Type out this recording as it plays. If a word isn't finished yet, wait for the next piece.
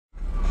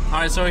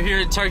Alright, so we're here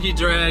at Turkey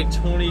Drag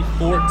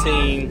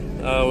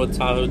 2014 with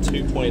Tahoe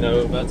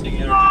 2.0. About to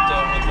get her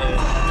with the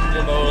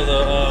demo of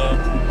the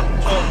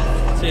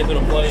truck. See if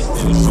it'll play.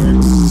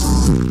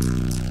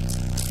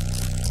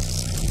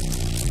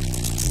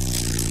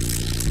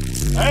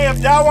 Hey, if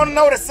y'all want to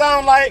know what it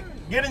sounds like,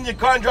 get in your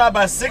car and drive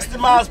by 60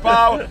 miles per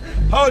hour.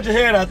 Hold your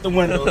head out the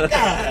window.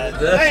 God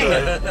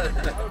damn. I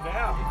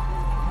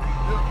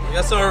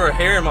got some of her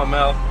hair in my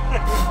mouth.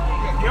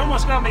 You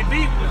almost got me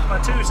beat with my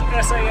two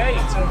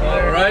SA8s over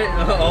there. All right,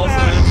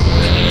 awesome.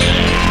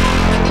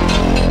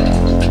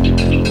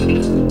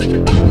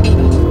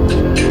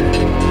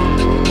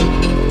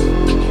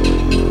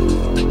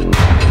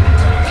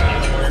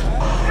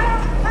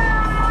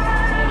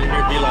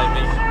 Be like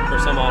me for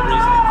some odd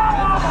reason.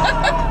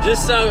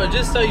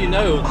 Just so you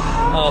know,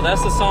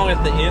 that's the song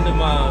at the end of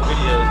my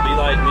videos. Be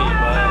Like Me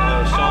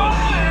by Sean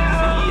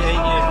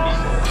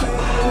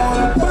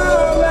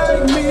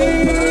C-E-A-N-P.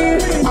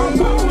 I'm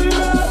going up.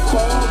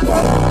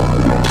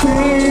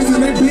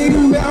 And they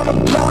beating down the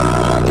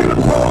block and the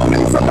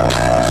police are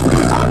bad.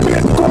 I've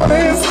been going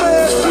and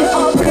smashed.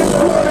 I've been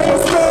going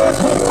and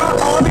smashed.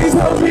 All these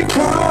hoes be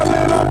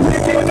calling. I'm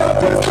picking up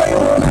this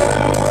paper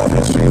now.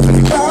 The streets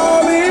be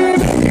calling.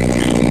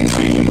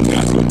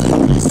 Got the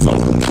police on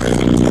the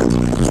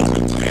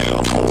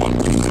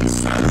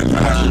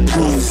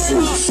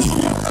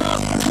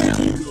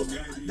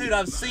Dude,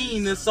 I've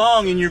seen this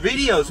song in your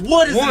videos.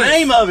 What is the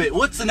name of it?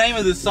 What's the name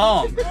of this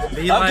song?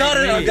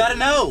 I've got to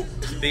know.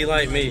 Be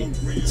Like Me.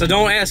 So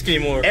don't ask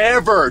anymore.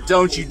 Ever.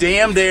 Don't you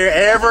damn dare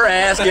ever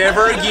ask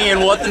ever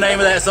again what the name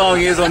of that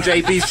song is on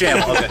JP's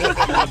channel. Okay.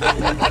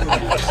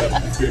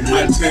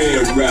 My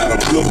tan right, I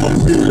feel my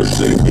beer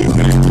shaking.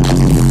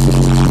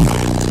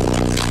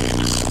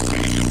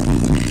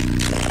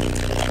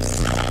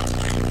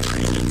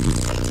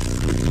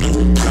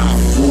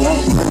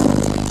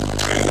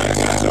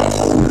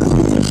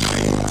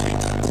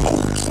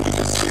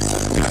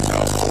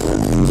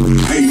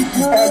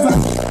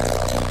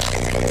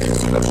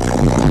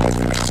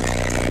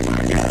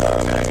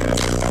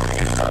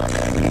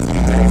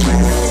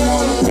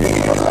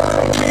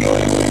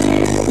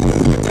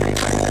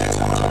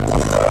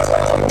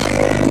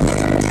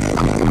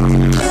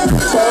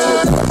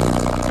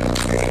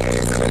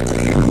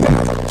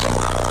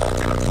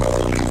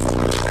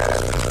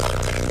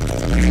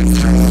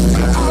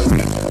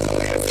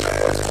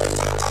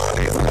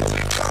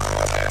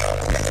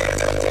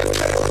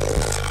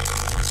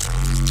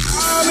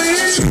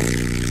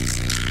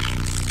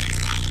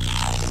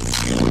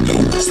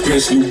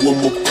 Especially when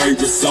my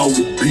favorite song is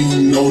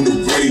being on the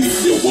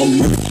radio.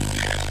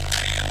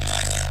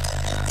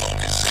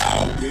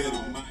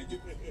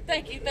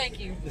 Thank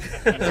you.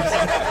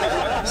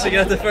 She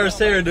got the first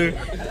hairdo.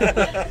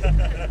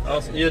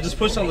 Awesome. Yeah, just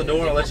push on the door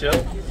and I'll let you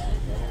up.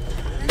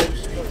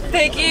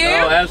 Thank you.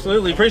 Oh,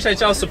 absolutely. Appreciate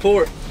y'all's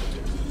support.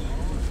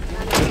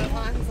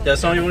 Got a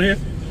song you want to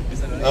hear?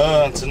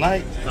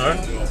 Tonight. All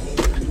right.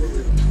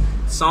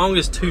 The song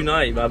is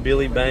Tonight by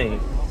Billy Bain.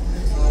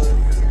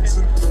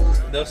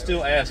 They'll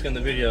still ask in the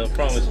video, I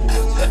promise you.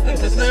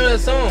 What's the name of that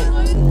song?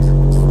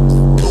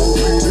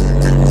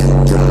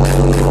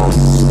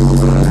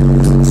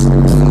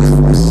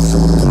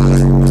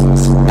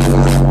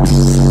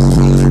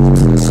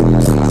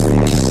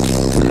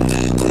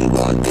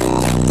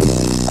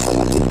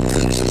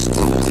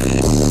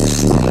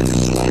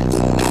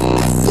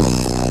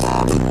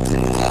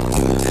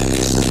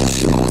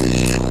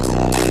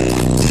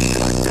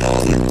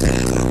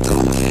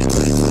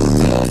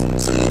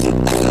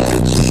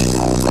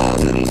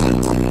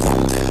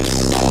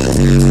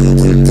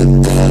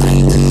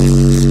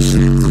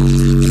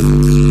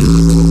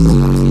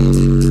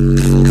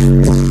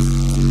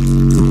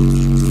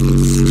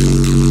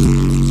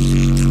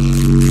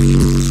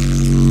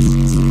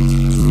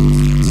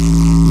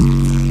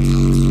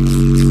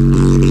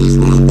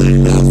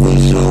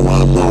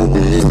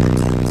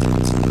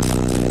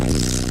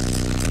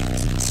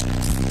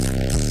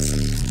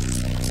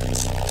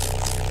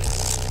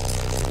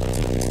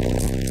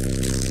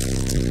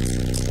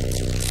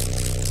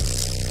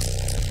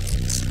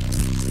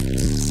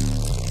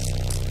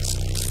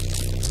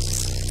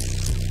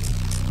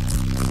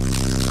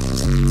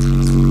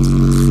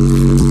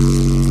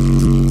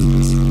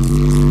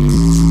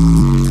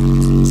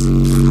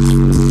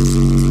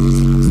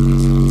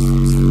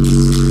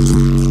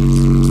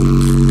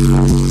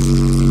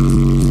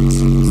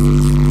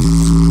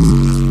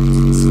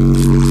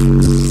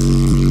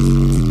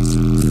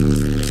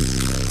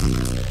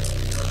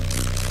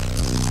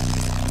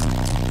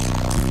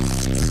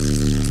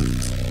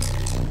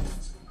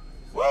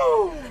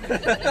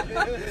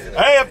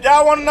 Hey, if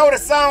y'all want to know what it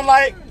sounds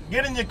like,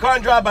 get in your car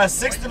and drive by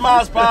 60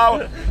 miles per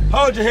hour.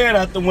 Hold your head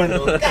out the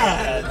window.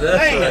 God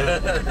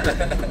damn.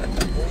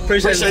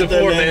 Appreciate the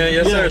support, man.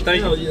 Yes, sir.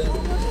 Thank you.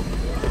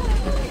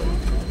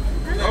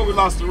 Oh, we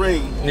lost the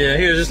ring. Yeah,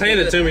 here, just hand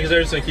it to me because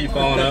they're just going to keep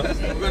falling out.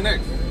 Go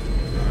next.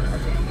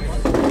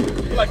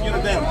 Like you're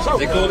the damn show.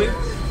 Is it cool, dude?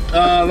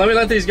 Let me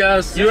let these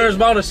guys. You ever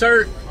bought a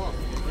shirt?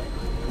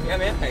 Yeah,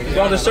 man. You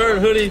bought a shirt,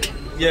 hoodie?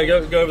 Yeah,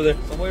 go over there.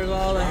 So where's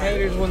all the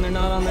haters when they're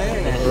not on the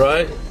internet?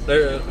 Right.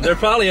 They're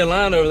probably in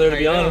line over there, to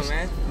be honest. Doing,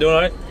 man? Doing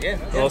all right? Yeah.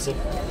 Awesome.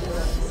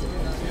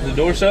 Is the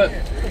door shut?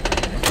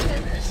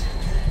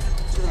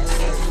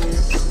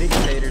 Big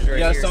haters right You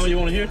got a here. song you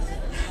want to hear?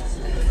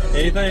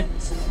 Anything?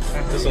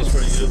 This one's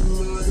pretty good.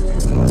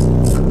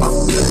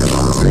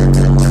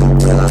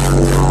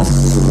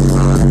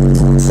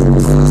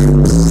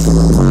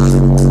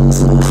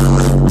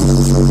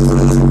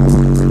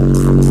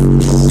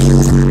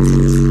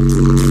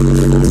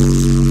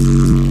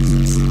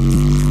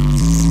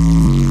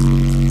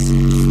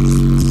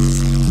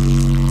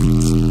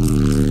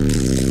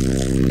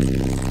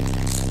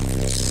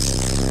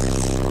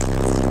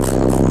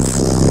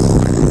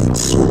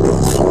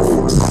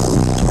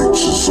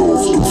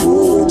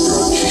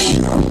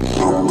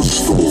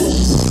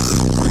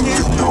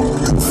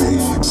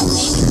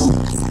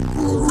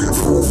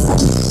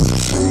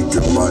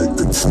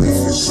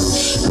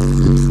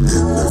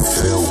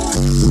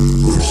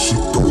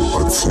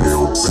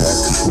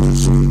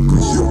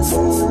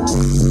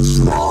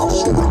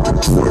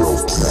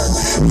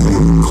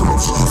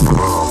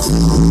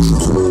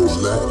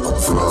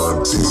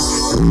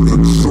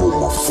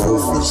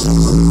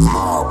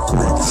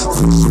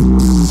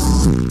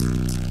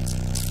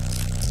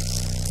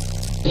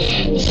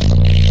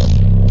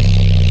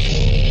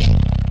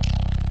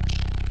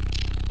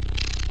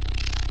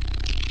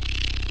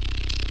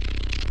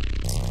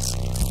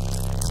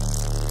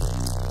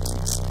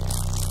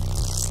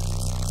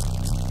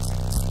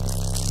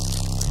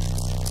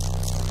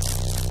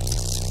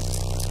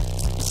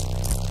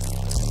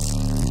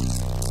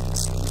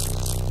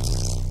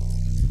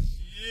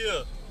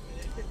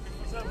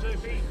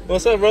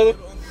 What's up, brother?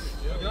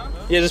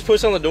 Yeah, just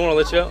push on the door and I'll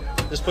let you out.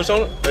 Just push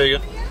on it. There you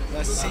go.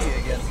 Nice to see you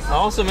again.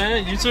 Awesome,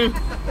 man. You too.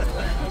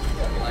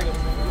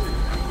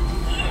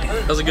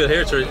 That was a good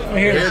hair treat.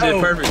 Hair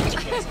did perfect.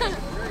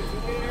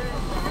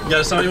 You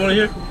got a song you want to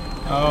hear?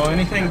 Oh,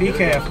 anything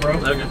decaf, bro.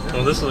 Okay.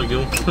 Well, this is a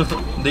good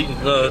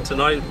one.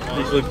 Tonight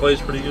usually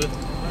plays pretty good.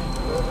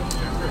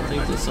 I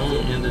think the song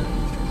ended.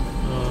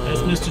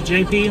 That's Mr.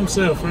 JP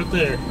himself right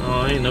there.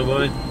 Oh, ain't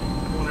nobody.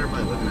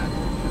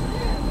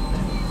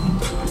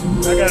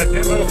 I got a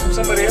demo from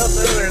somebody else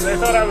earlier and they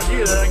thought I was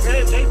you. They're like,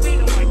 hey, JP.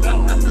 I'm like, no,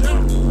 I'm Joe.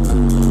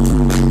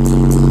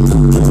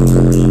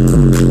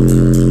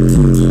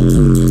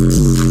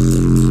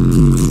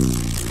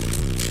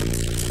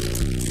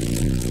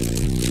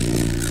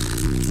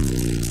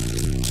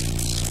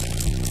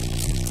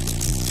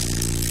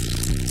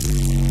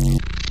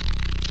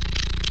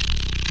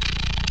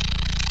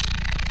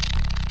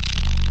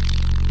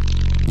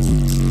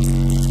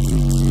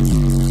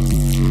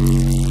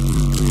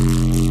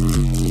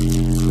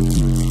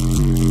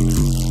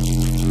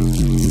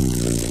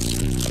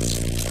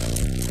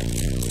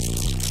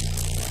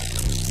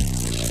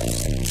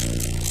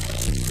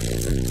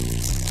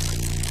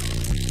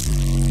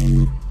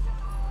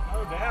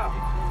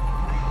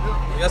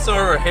 I got some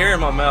of her hair in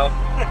my mouth.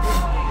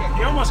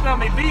 You almost got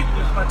me beat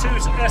with my two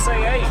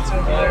SA8s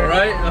over there.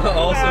 Right?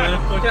 Awesome.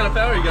 What kind of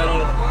power you got on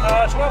it?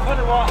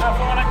 1200 watt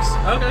Hyphonics.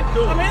 Okay,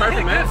 cool. I mean,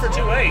 Perfect match. for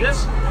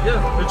 2.8s. Yeah,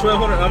 they're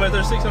 1200. I mean,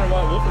 they're 600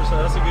 watt woofers, so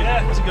that's a good.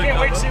 Yeah, that's a good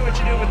can't wait combo. to see what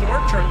you do with the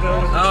work truck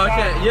though. Oh,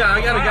 okay. Yeah, I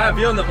got a guy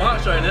building the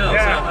box right now,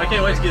 Yeah. so I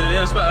can't wait to get it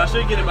in. I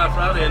should get it by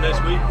Friday of next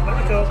week. That'd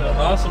be cool. So,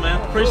 awesome,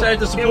 man. Appreciate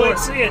the Can't wait support.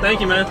 to see it.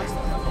 Thank you, man.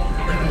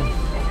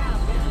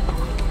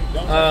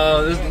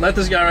 Let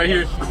this guy right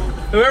here.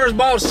 Whoever's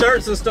bought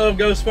shirts and stuff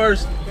goes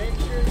first.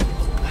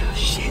 Oh,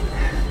 shit.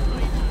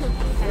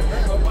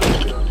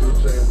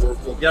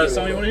 You got a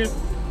song you want to hear?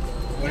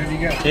 Whatever you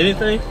got.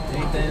 Anything?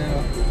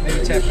 Anything,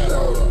 maybe tap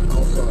out.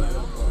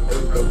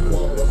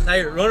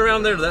 Hey, run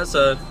around there to that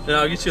side, and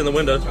I'll get you in the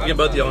window. Get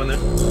both of y'all in there.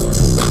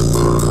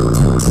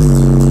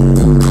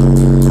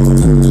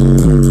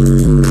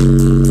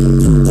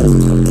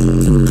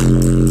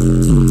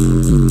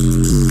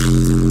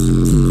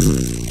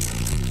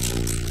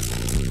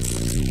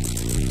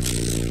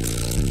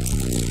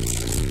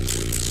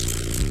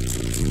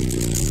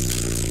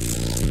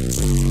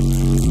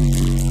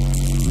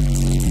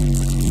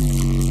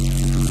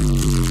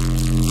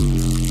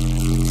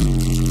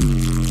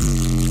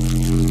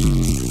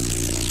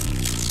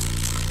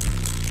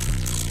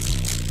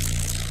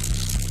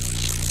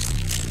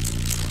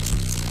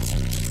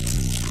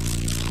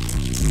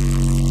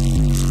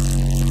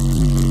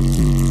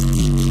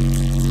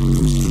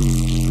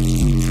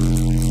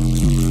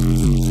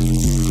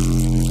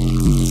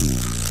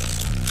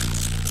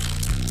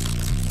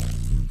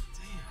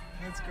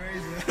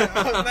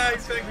 Not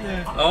expecting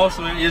that.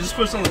 Awesome, man. Yeah, just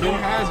push on the door.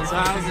 So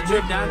how's the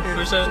trip down here?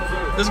 Push that.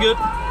 That's good.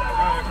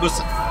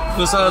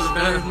 Besides the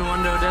Better than the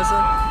one to Odessa?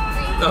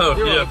 Oh,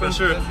 yeah, for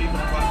sure.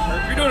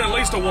 You're doing at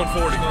least a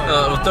 140.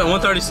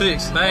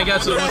 136. I ain't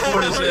got to the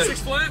 140s yet.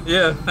 Flat?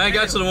 Yeah, I ain't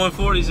got to the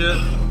 140s yet.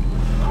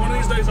 One of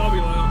these days I'll be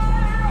loud.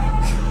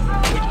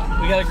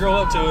 We gotta grow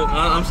up to it.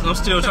 I'm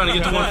still trying to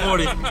get to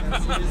 140.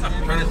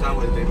 Turn it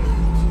sideways, baby.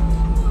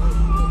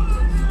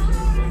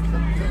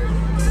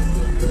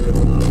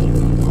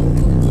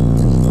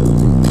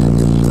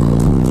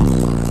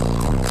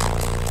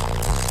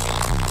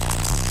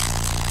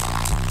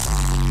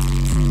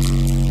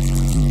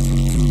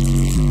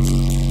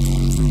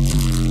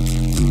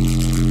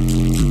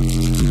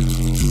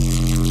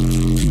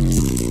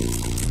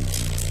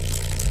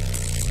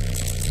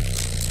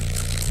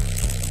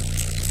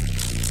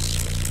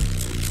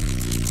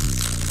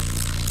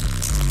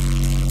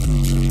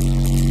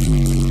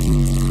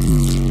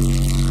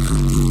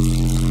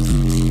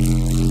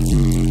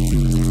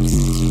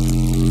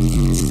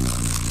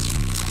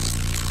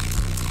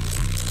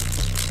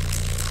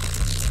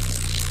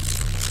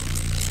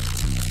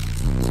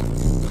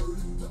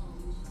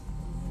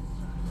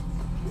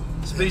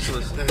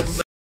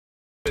 speechless.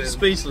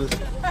 Speechless.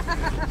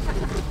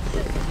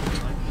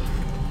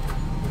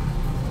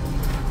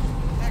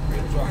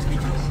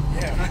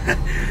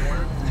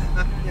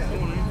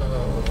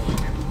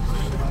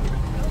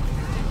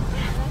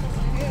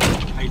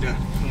 How you doing?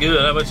 Good.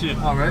 How about you?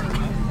 All right.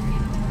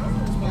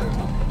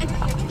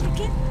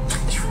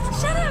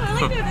 Shut up! I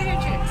like doing the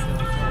hair tricks.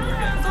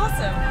 It's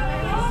awesome.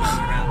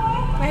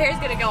 My hair's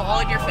gonna go all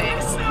in your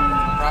face.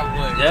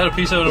 Probably. Yeah, I had a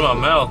piece of it in my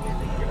mouth.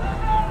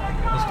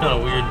 That's kind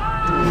of weird.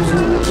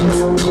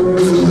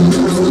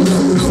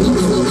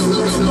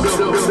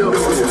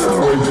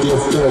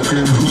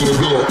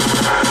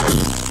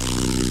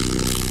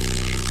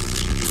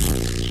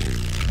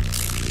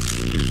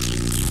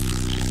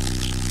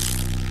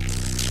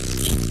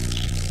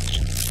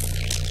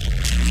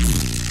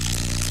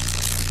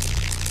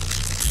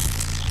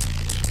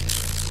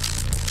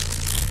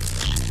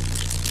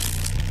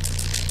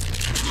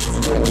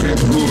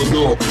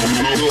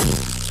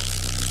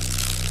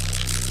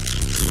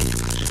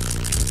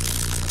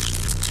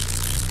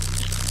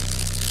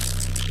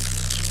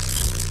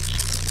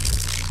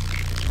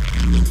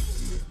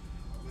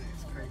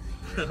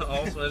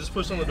 Awesome. I just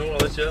pushed on the door. I'll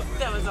let you up.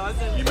 That was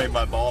awesome. You made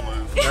my ball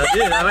move. I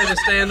did. I made it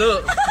stand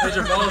up. I made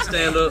your ball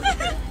stand up.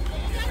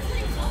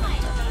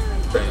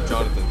 Hey,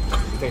 Jonathan,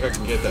 you think I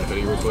can get that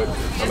hoodie real quick?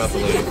 I'm about to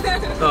leave.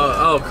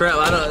 Oh crap!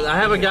 I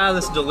have a guy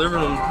that's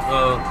delivering them.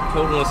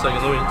 Hold on a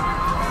second. Let me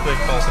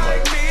call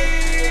somebody.